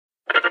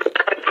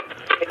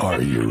Are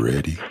you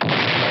ready?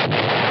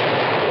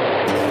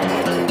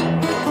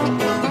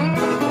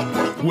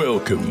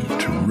 Welcome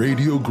to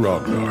Radio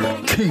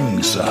Grognard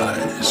King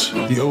Size,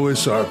 the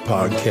OSR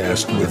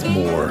podcast with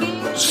more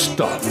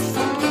stuff,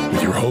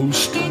 with your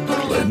host,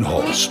 Glenn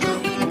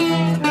Hallstrom.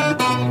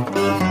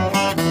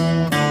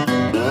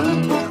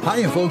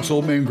 Hi, folks.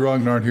 Old Man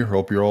Grognard here.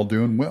 Hope you're all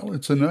doing well.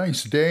 It's a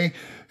nice day.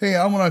 Hey,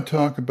 I want to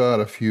talk about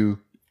a few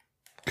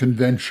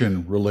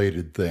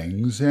convention-related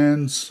things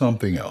and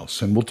something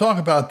else, and we'll talk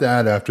about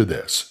that after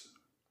this.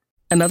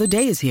 Another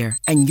day is here,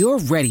 and you're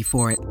ready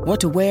for it.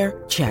 What to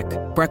wear? Check.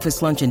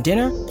 Breakfast, lunch, and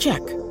dinner?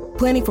 Check.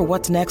 Planning for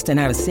what's next and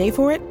how to save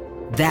for it?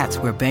 That's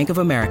where Bank of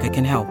America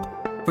can help.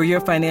 For your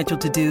financial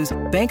to-dos,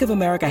 Bank of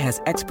America has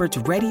experts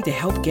ready to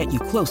help get you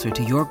closer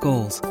to your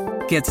goals.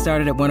 Get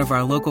started at one of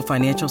our local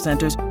financial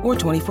centers or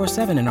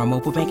 24/7 in our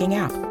mobile banking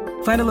app.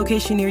 Find a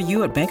location near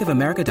you at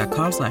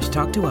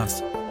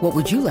bankofamerica.com/talktous. What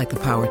would you like the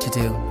power to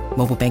do?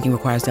 Mobile banking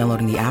requires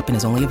downloading the app and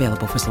is only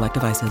available for select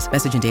devices.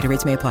 Message and data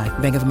rates may apply.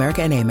 Bank of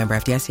America N.A., member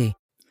FDIC.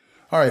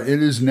 All right,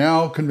 it is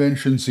now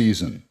convention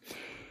season,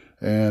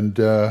 and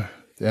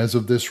as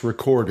of this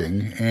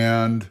recording,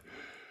 and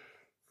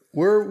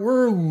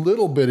we're a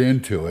little bit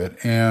into it,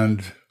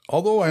 and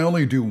although I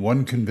only do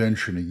one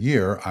convention a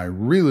year, I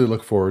really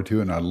look forward to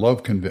it, and I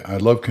love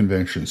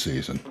convention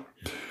season.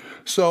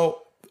 So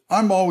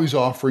I'm always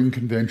offering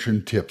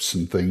convention tips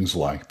and things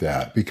like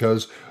that,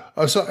 because,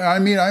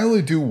 I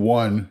only do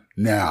one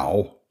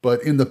now,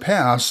 but in the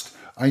past,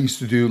 I used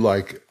to do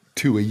like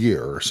 2 a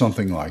year or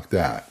something like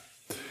that.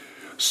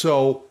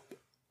 So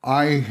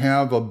I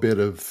have a bit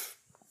of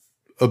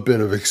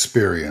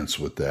experience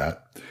with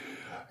that.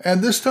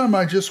 And this time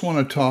I just want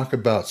to talk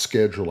about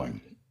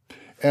scheduling,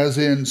 as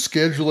in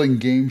scheduling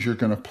games you're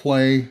going to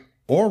play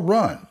or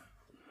run,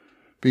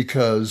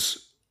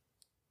 because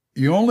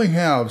you only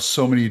have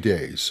so many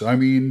days. To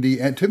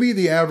me,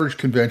 the average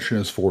convention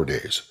is 4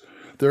 days.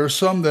 There are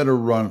some that are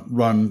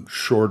run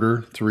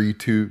shorter, 3,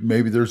 2,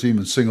 maybe there's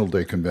even single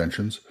day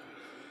conventions.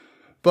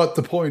 But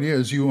the point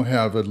is, you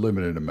have a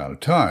limited amount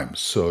of time,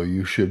 so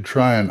you should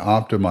try and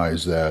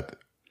optimize that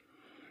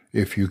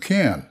if you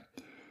can.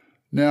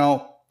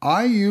 Now,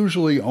 I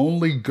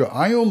only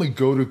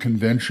go to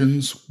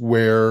conventions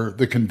where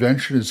the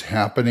convention is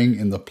happening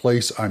in the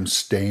place I'm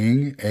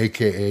staying,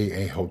 aka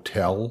a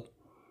hotel,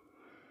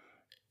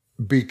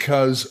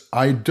 because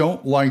I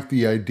don't like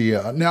the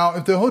idea. Now,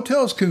 if the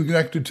hotel is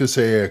connected to,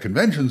 say, a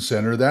convention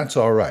center, that's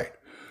all right.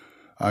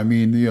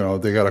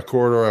 They got a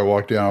corridor, I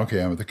walk down,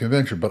 okay, I'm at the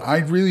convention. But I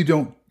really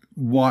don't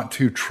want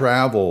to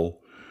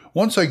travel.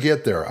 Once I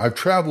get there, I've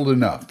traveled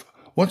enough.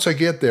 Once I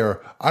get there,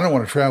 I don't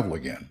want to travel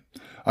again.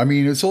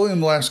 It's only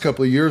in the last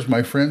couple of years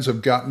my friends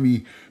have gotten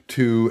me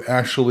to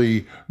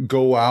actually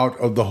go out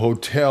of the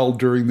hotel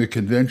during the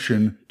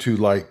convention to,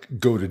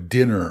 go to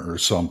dinner or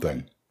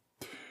something.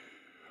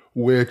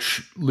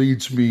 Which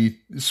leads me,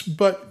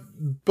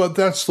 but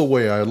that's the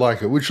way I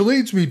like it, which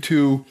leads me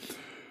to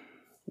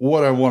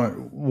one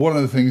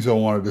of the things I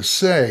wanted to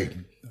say: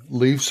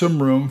 leave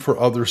some room for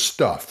other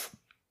stuff.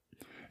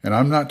 And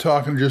I'm not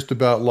talking just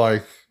about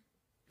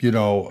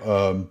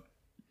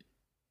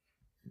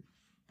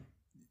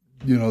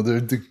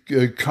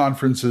the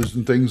conferences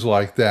and things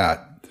like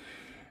that.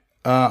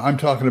 I'm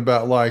talking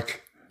about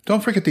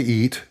don't forget to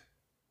eat.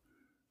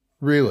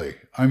 Really.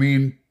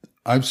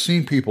 I've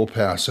seen people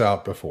pass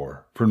out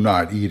before from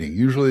not eating.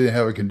 Usually they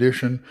have a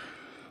condition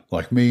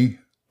like me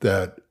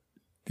that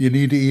you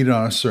need to eat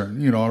on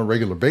a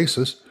regular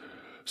basis.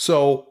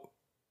 So,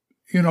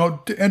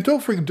 and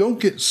don't forget, don't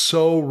get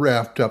so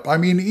wrapped up.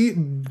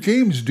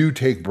 Games do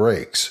take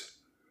breaks.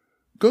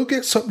 Go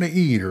get something to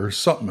eat or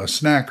something, a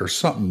snack or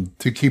something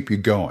to keep you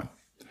going.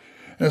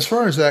 And as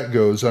far as that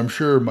goes, I'm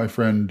sure my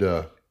friend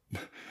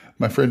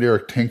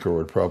Eric Tinker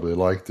would probably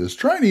like this.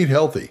 Try and eat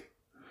healthy.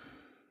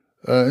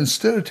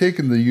 Instead of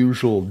taking the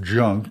usual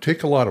junk,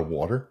 take a lot of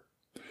water.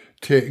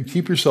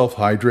 Keep yourself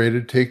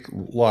hydrated. Take a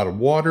lot of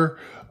water.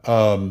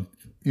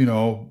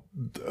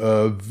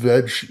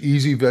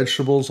 Easy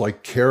vegetables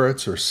like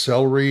carrots or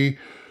celery.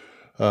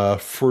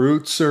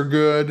 Fruits are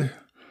good.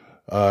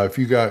 If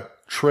you got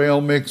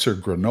trail mix or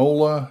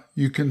granola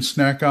you can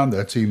snack on,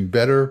 that's even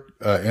better.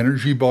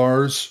 Energy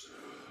bars.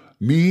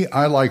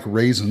 I like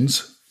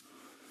raisins.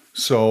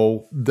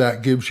 So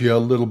that gives you a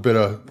little bit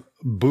of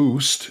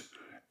boost.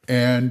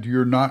 And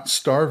you're not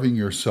starving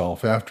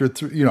yourself after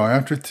 3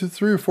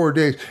 or 4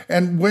 days.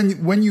 And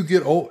when you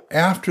get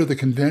after the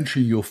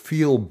convention, you'll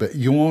feel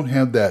you won't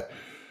have that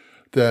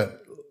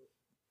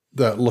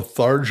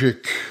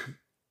lethargic,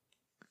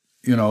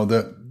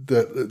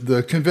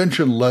 the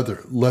convention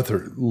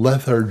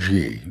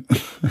lethargy.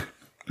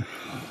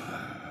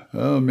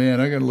 Oh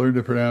man, I got to learn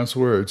to pronounce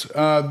words.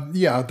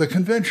 The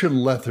convention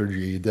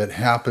lethargy that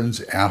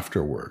happens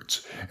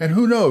afterwards. And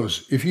who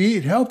knows, if you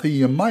eat healthy,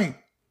 you might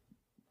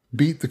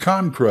beat the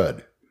con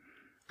crud,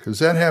 because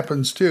that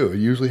happens too. It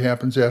usually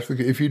happens after.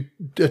 If you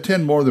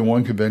attend more than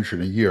one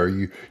convention a year,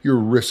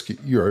 you're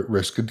at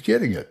risk of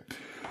getting it.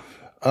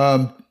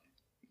 And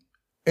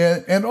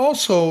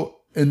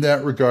also in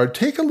that regard,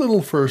 take a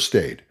little first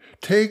aid.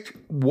 take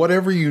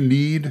whatever you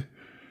need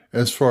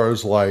as far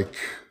as like,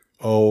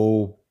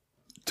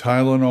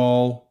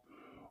 Tylenol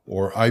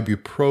or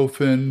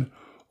ibuprofen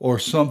or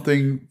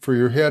something for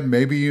your head.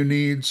 Maybe you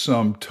need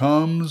some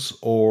Tums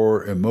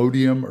or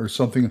Imodium or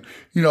something.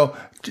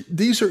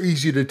 These are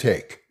easy to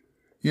take.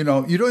 You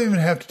don't even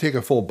have to take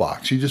a full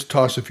box. You just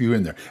toss a few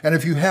in there. And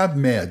if you have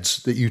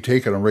meds that you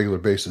take on a regular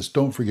basis,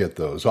 don't forget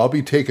those. I'll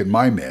be taking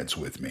my meds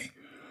with me.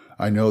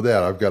 I know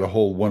that. I've got a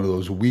whole one of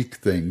those week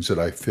things that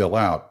I fill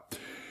out.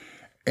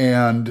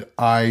 And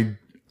I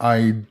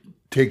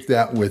take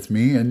that with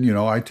me, and,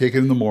 I take it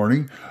in the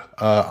morning.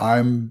 I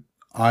am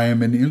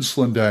an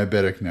insulin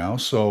diabetic now,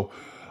 so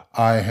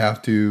I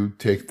have to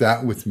take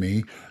that with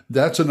me.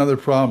 That's another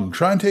problem.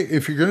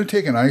 If you're going to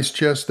take an ice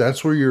chest,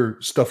 that's where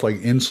your stuff like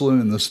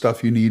insulin and the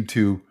stuff you need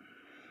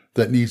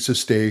that needs to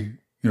stay,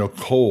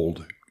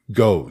 cold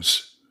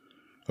goes.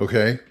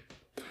 Okay?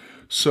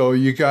 So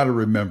you got to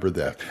remember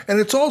that. And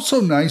it's also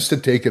nice to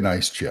take an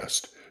ice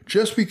chest.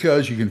 Just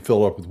because you can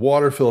fill it up with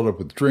water, fill it up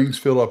with drinks,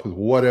 fill it up with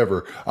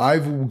whatever.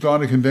 I've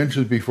gone to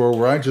conventions before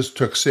where I just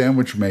took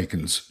sandwich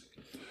makings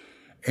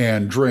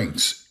and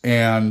drinks,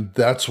 and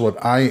that's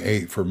what I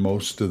ate for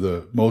most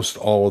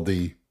all of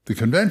the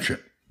convention.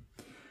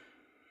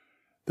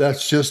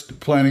 That's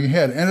just planning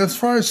ahead. And as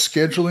far as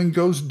scheduling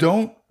goes,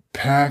 don't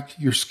pack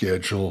your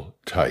schedule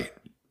tight.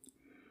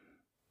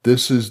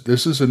 This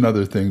is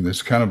another thing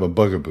that's kind of a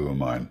bugaboo of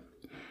mine,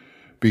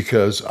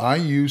 because I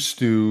used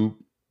to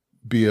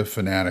be a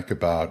fanatic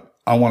about,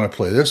 I want to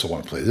play this, I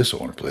want to play this, I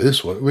want to play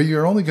this. Well,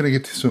 you're only going to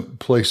get to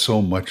play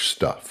so much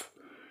stuff,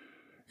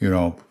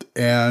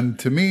 And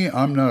to me,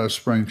 I'm not a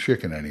spring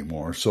chicken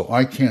anymore, so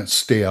I can't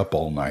stay up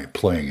all night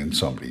playing in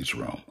somebody's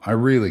room. I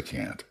really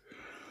can't.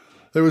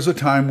 There was a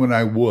time when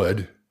I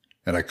would,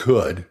 and I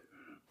could,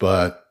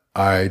 but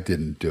I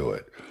didn't do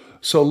it.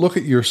 So look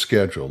at your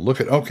schedule.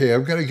 Okay,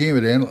 I've got a game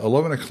at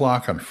 11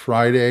 o'clock on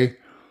Friday.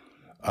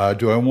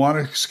 Do I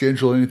want to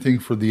schedule anything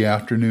for the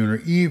afternoon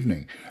or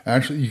evening?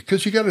 Actually,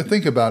 because you got to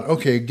think about,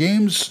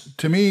 games,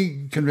 to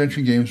me,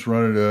 convention games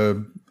run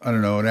at,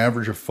 an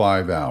average of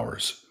 5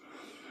 hours.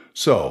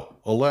 So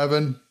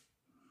 11,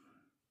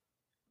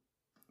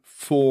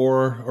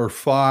 4, or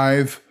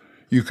 5,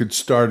 you could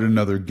start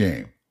another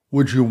game.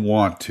 Would you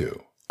want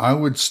to? I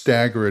would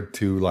stagger it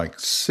to like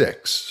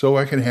 6 so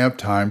I can have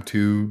time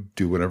to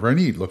do whatever I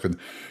need. I want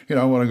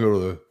to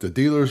go to the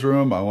dealer's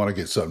room. I want to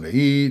get something to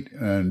eat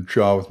and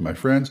jaw with my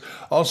friends.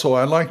 Also,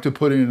 I like to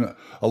put in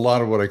a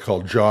lot of what I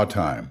call jaw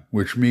time,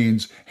 which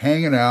means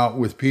hanging out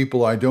with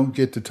people I don't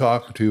get to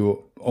talk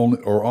to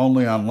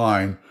only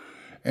online,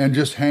 and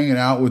just hanging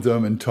out with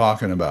them and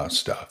talking about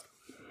stuff.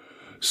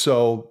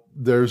 So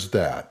there's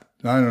that.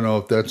 I don't know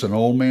if that's an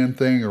old man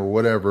thing or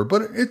whatever,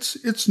 but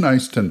it's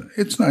nice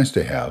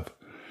to have.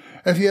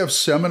 If you have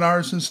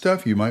seminars and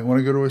stuff, you might want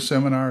to go to a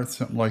seminar or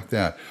something like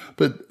that.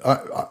 But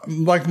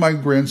like my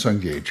grandson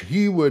Gage,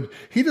 he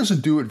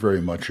doesn't do it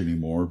very much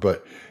anymore,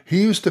 but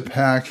he used to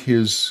pack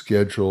his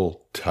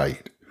schedule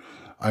tight.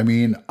 I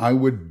mean, I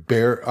would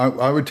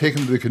take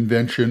him to the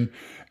convention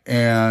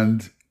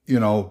and,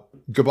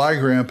 goodbye,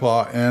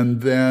 Grandpa,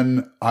 and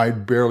then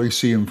I'd barely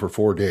see him for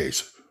 4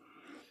 days.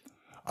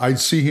 I'd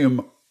see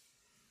him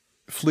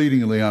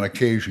fleetingly on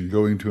occasion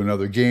going to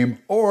another game,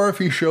 or if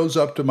he shows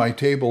up to my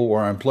table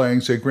where I'm playing,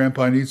 say,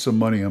 Grandpa, I need some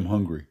money, I'm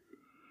hungry.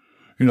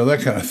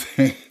 That kind of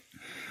thing.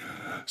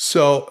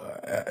 So,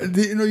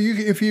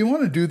 if you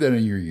want to do that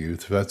in your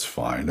youth, that's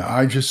fine.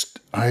 I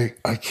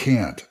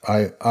can't.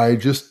 I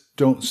just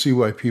don't see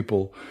why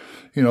people,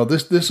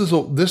 this is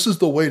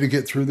the way to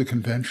get through the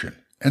convention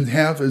and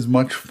have as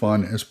much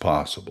fun as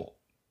possible.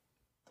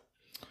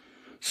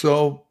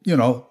 So,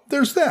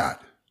 there's that.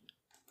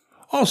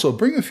 Also,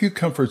 bring a few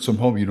comforts from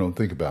home you don't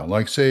think about,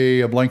 like, say,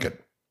 a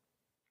blanket.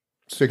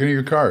 Stick it in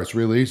your car. It's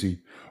real easy.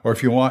 Or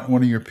if you want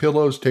one of your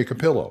pillows, take a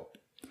pillow.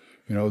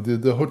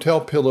 The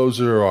hotel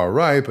pillows are all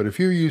right, but if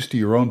you're used to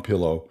your own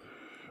pillow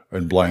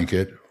and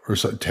blanket, or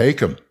so, take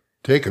them.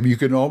 Take them. You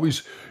can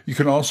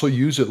also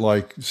use it,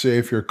 like, say,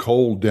 if you're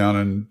cold down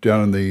in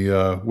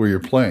the where you're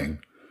playing,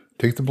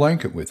 take the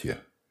blanket with you.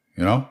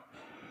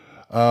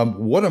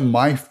 One of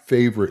my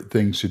favorite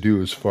things to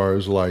do, as far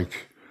as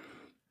like,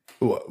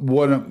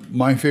 one of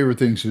my favorite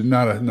things is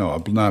not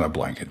a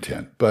blanket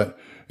tent, but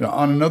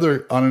another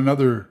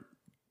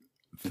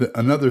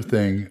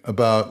thing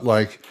about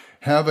like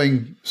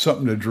having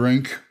something to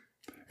drink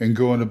and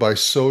going to buy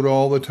soda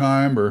all the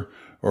time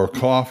or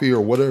coffee or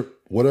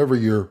whatever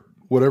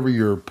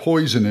your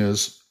poison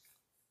is.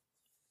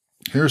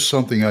 Here's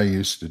something I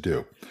used to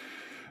do.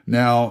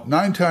 Now,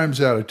 9 times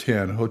out of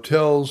 10,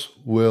 hotels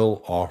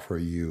will offer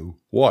you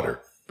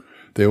water.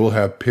 They will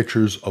have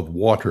pitchers of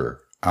water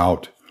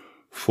out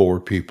for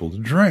people to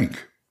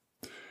drink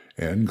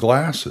and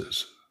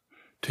glasses.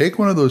 Take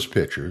one of those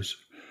pitchers,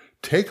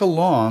 take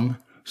along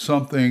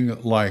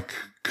something like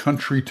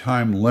Country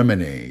Time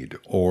lemonade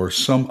or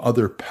some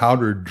other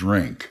powdered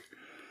drink.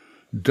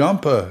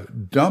 Dump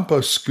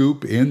a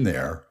scoop in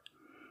there,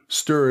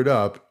 stir it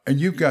up,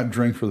 and you've got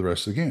drink for the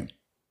rest of the game.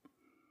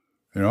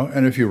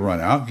 and if you run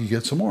out, you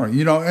get some more, and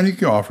you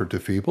can offer it to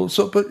people.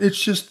 So, but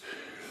it's just,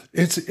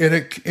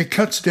 it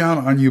cuts down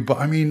on you. But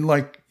I mean,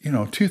 like,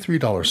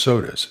 $2-3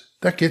 sodas,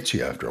 that gets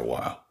you after a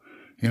while,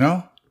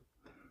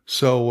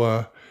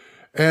 So,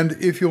 and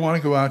if you want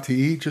to go out to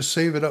eat, just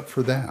save it up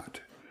for that.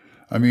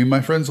 I mean,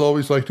 my friends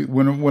always like to,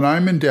 when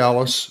I'm in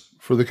Dallas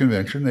for the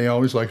convention, they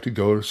always like to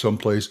go to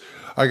someplace.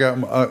 I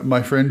got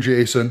my friend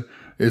Jason.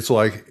 It's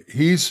like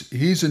he's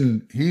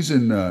in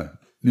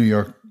New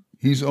York.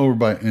 He's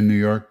over in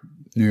New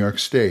York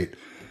State,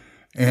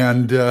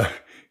 and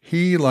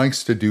he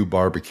likes to do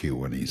barbecue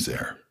when he's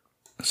there.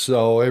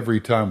 So every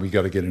time we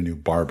got to get a new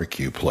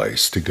barbecue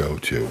place to go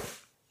to,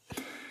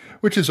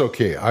 which is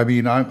okay. I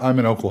mean, I'm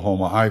in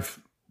Oklahoma. I've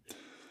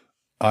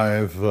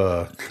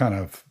kind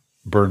of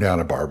burned out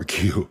a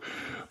barbecue,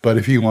 but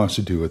if he wants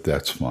to do it,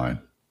 that's fine.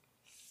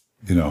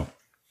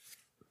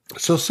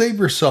 So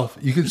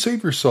you can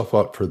save yourself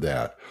up for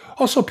that.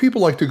 Also,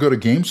 people like to go to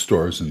game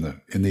stores in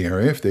the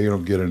area if they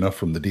don't get enough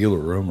from the dealer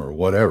room or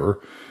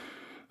whatever.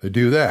 They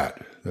do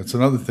that. That's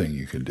another thing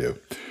you can do.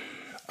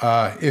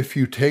 If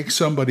you take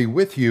somebody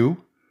with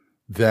you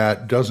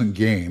that doesn't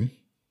game,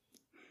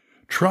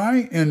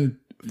 try and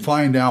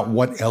find out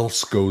what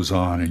else goes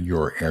on in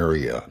your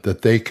area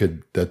that they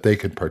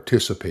could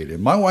participate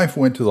in. My wife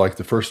went to like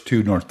the first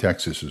 2 North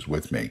Texases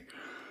with me,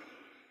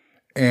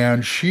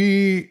 and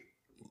she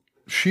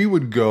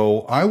would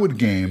go, I would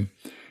game,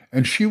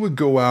 and she would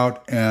go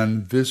out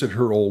and visit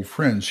her old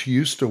friends. She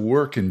used to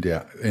work in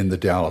the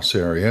Dallas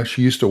area.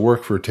 She used to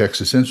work for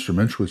Texas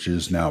Instruments, which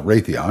is now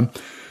Raytheon.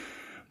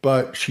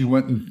 But she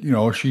went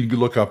and, she'd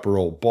look up her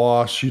old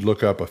boss. She'd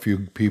look up a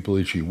few people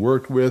that she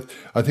worked with.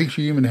 I think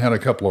she even had a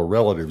couple of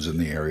relatives in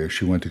the area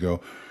she went to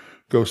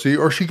go see,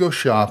 or she'd go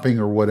shopping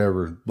or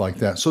whatever like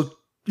that. So,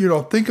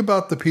 think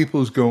about the people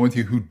who's going with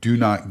you who do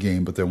not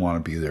game, but they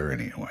want to be there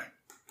anyway.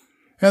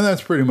 And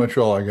that's pretty much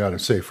all I got to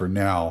say for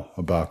now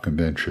about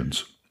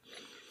conventions.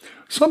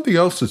 Something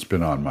else that's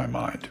been on my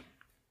mind.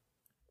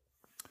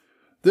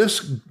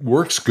 This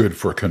works good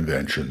for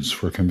convention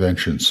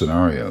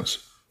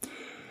scenarios.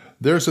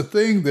 There's a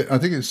thing that I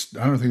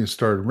don't think it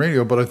started in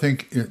radio, but I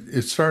think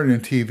it started in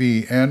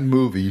TV and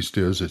movies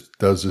it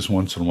does this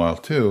once in a while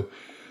too.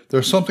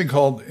 There's something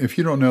called, if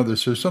you don't know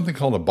this, there's something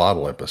called a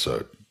bottle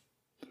episode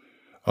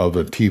of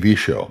a TV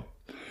show.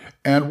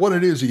 And what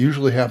it is, it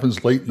usually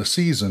happens late in the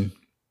season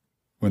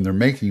when they're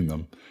making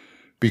them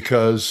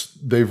because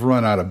they've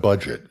run out of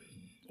budget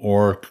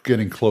or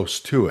getting close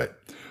to it.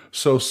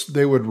 So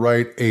they would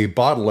write a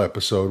bottle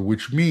episode,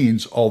 which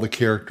means all the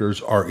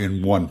characters are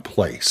in one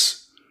place.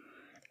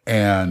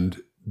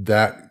 And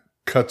that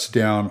cuts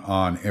down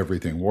on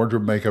everything.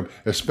 Wardrobe, makeup,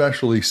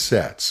 especially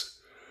sets.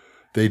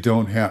 They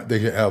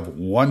have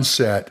one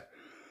set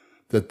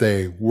that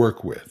they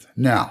work with.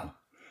 Now,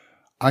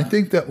 I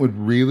think that would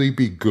really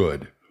be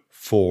good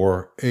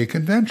for a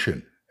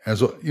convention,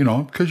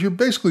 because you're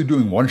basically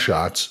doing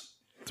one-shots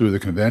through the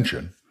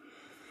convention.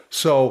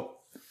 So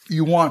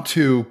you want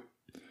to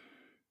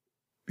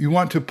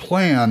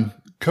plan,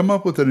 come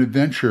up with an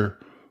adventure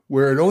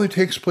where it only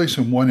takes place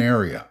in one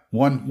area,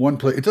 one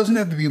place. It doesn't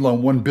have to be like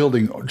one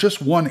building, just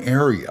one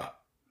area.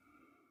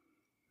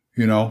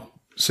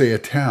 Say a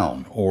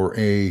town or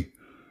a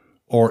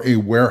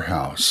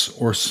warehouse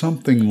or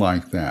something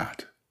like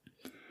that.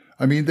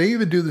 I mean, they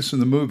even do this in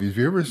the movies. Have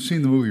you ever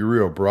seen the movie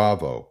Rio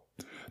Bravo?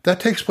 That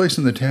takes place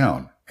in the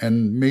town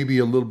and maybe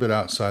a little bit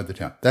outside the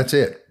town. That's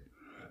it.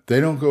 They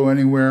don't go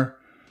anywhere.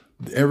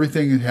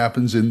 Everything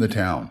happens in the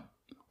town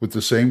with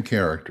the same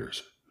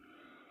characters.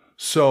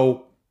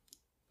 So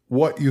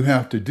what you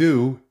have to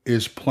do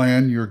is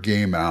plan your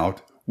game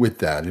out with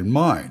that in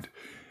mind.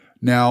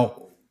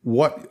 Now,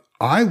 what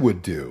I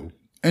would do,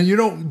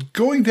 and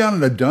going down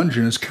in a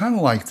dungeon is kind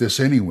of like this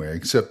anyway,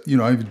 except,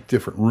 I have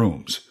different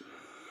rooms.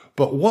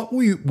 But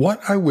what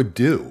I would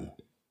do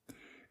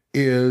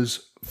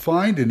is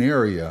find an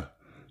area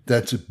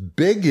that's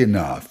big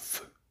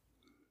enough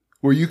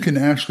where you can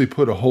actually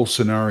put a whole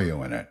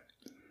scenario in it.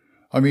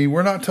 I mean,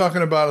 we're not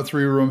talking about a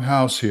 3-room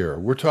house here.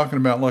 We're talking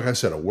about, like I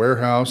said, a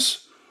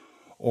warehouse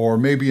or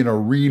maybe an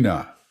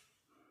arena.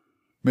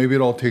 Maybe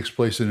it all takes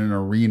place in an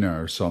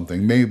arena or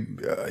something. Maybe,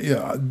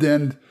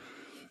 then,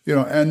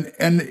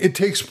 and it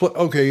takes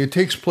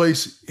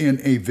place in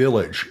a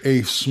village,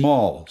 a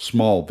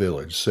small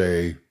village,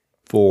 say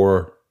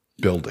 4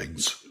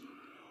 buildings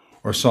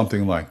or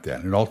something like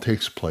that. It all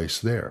takes place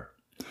there.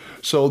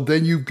 So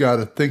then you've got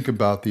to think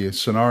about the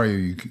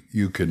scenario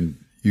you can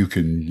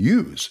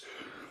use.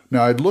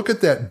 Now, I'd look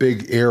at that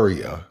big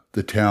area,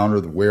 the town or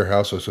the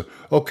warehouse. I say,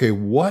 okay,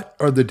 what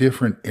are the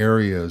different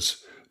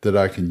areas that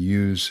I can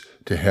use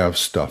to have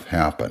stuff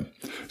happen?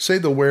 Say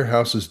the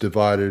warehouse is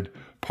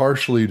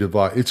partially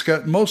divided.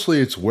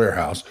 It's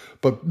warehouse,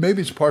 but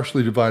maybe it's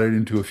partially divided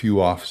into a few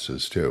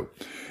offices too.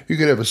 You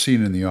could have a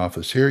scene in the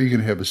office here. You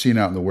can have a scene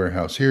out in the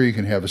warehouse here. You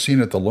can have a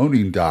scene at the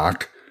loading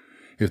dock,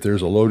 if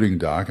there's a loading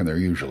dock, and there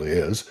usually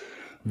is,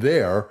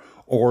 there.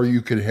 Or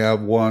you could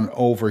have one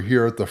over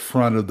here at the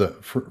front of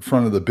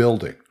the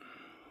building,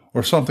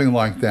 or something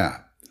like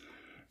that.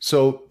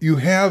 So you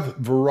have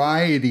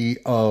variety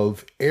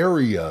of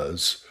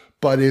areas,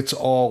 but it's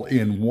all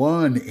in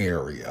one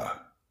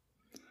area.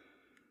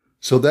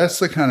 So that's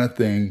the kind of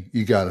thing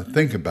you got to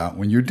think about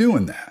when you're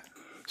doing that.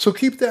 So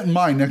keep that in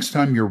mind next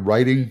time you're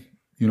writing,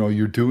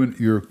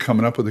 you're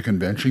coming up with a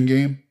convention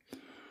game,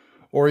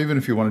 or even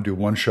if you want to do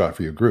one shot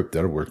for your group,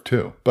 that'll work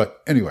too.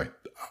 But anyway,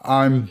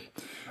 I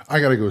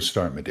got to go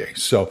start my day.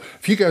 So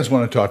if you guys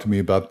want to talk to me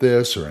about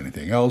this or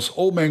anything else,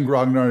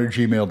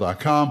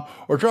 oldmangrognard@gmail.com,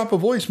 or drop a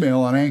voicemail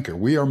on Anchor.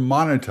 We are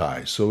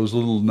monetized, so as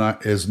little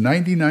as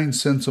 99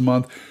 cents a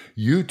month,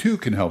 you too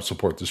can help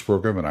support this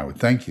program, and I would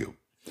thank you.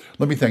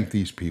 Let me thank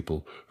these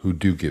people who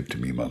do give to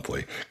me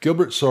monthly.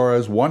 Gilbert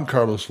Soares, Juan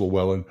Carlos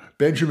Llewellyn,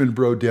 Benjamin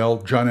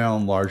Brodell, John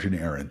Allen Large, and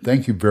Aaron.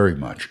 Thank you very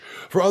much.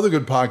 For other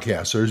good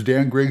podcasts, there's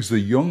Dan Griggs, the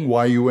Jung,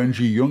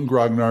 Y-U-N-G, Jung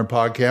Grognard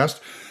podcast,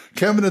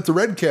 Kevin at the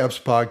Red Caps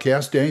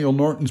podcast, Daniel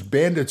Norton's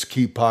Bandits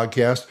Keep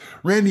podcast,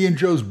 Randy and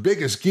Joe's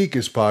Biggest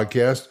Geekest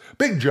podcast,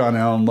 Big John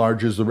Allen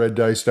Large's The Red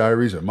Dice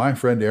Diaries, and my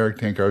friend Eric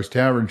Tenkar's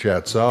Tavern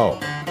Chat. So,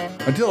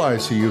 until I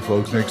see you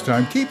folks next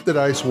time, keep the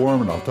dice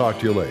warm, and I'll talk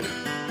to you later.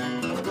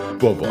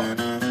 Bye-bye.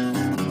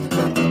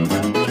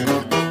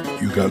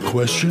 You got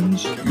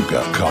questions? You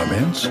got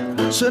comments?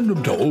 Send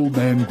them to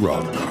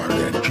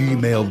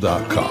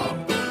oldmangrognard@gmail.com.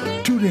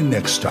 Tune in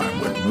next time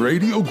when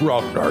Radio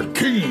Grognard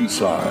King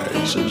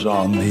Size is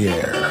on the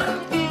air.